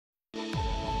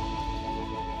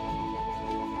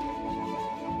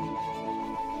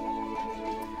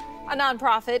A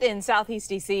nonprofit in Southeast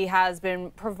D.C. has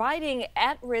been providing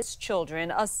at-risk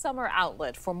children a summer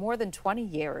outlet for more than 20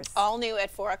 years. All new at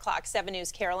 4 o'clock, 7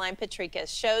 News' Caroline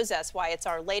Patrikas shows us why it's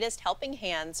our latest Helping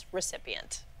Hands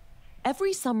recipient.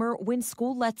 Every summer when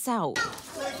school lets out,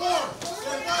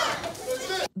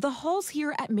 the halls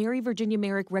here at Mary Virginia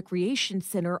Merrick Recreation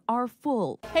Center are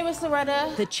full. Hey, Miss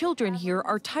Loretta. The children here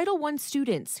are Title I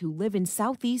students who live in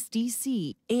Southeast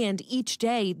D.C. And each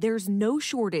day, there's no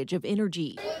shortage of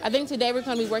energy. I think today we're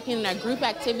going to be working in our group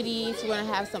activities. We're going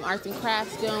to have some arts and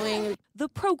crafts going. The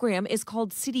program is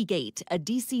called CityGate, a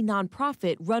D.C.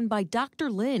 nonprofit run by Dr.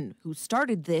 Lynn, who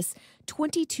started this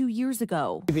 22 years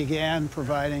ago. We began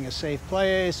providing a safe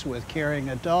place with caring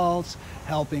adults,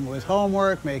 helping with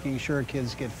homework, making sure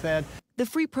kids get fed. The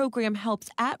free program helps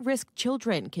at-risk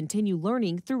children continue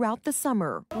learning throughout the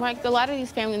summer. Like a lot of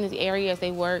these families in these areas,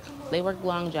 they work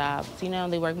long jobs. You know,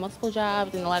 they work multiple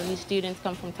jobs, and a lot of these students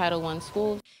come from Title I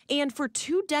schools. And for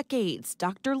 2 decades,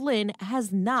 Dr. Lynn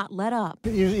has not let up.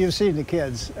 You've seen the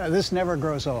kids. This never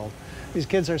grows old. These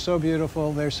kids are so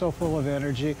beautiful. They're so full of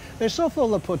energy. They're so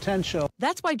full of potential.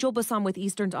 That's why Joel Bassam with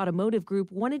Eastern's Automotive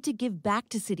Group wanted to give back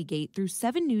to CityGate through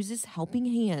 7 News' Helping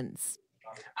Hands.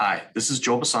 Hi, this is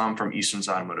Joel Bassam from Eastern's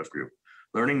Automotive Group.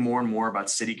 Learning more and more about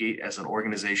CityGate as an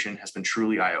organization has been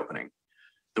truly eye-opening.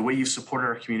 The way you've supported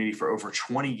our community for over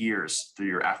 20 years through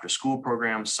your after-school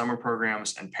programs, summer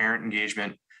programs, and parent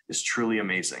engagement is truly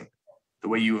amazing. The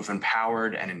way you have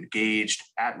empowered and engaged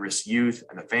at-risk youth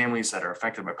and the families that are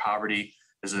affected by poverty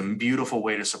is a beautiful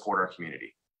way to support our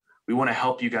community. We want to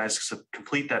help you guys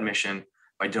complete that mission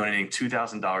by donating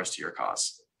 $2,000 to your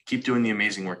cause. Keep doing the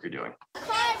amazing work you're doing.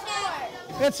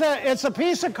 It's a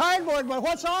piece of cardboard, but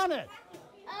what's on it?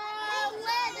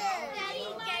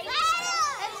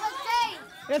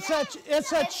 It's a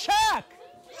check.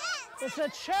 It's a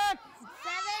check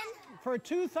for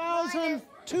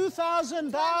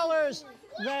 $2,000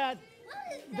 that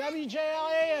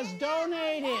WJLA is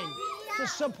donating to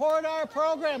support our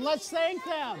program. Let's thank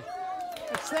them.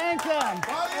 Let's thank them.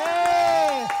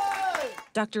 Hey!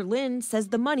 Dr. Lynn says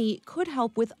the money could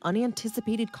help with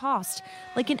unanticipated costs,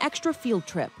 like an extra field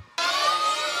trip.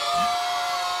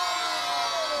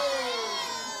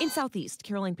 In Southeast,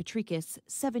 Caroline Patrikas,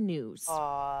 7 News.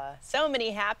 Aw, so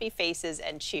many happy faces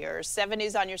and cheers. 7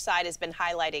 News on your side has been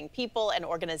highlighting people and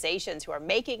organizations who are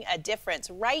making a difference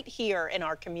right here in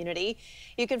our community.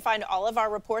 You can find all of our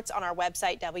reports on our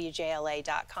website,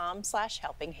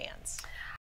 wjla.com/helpinghands.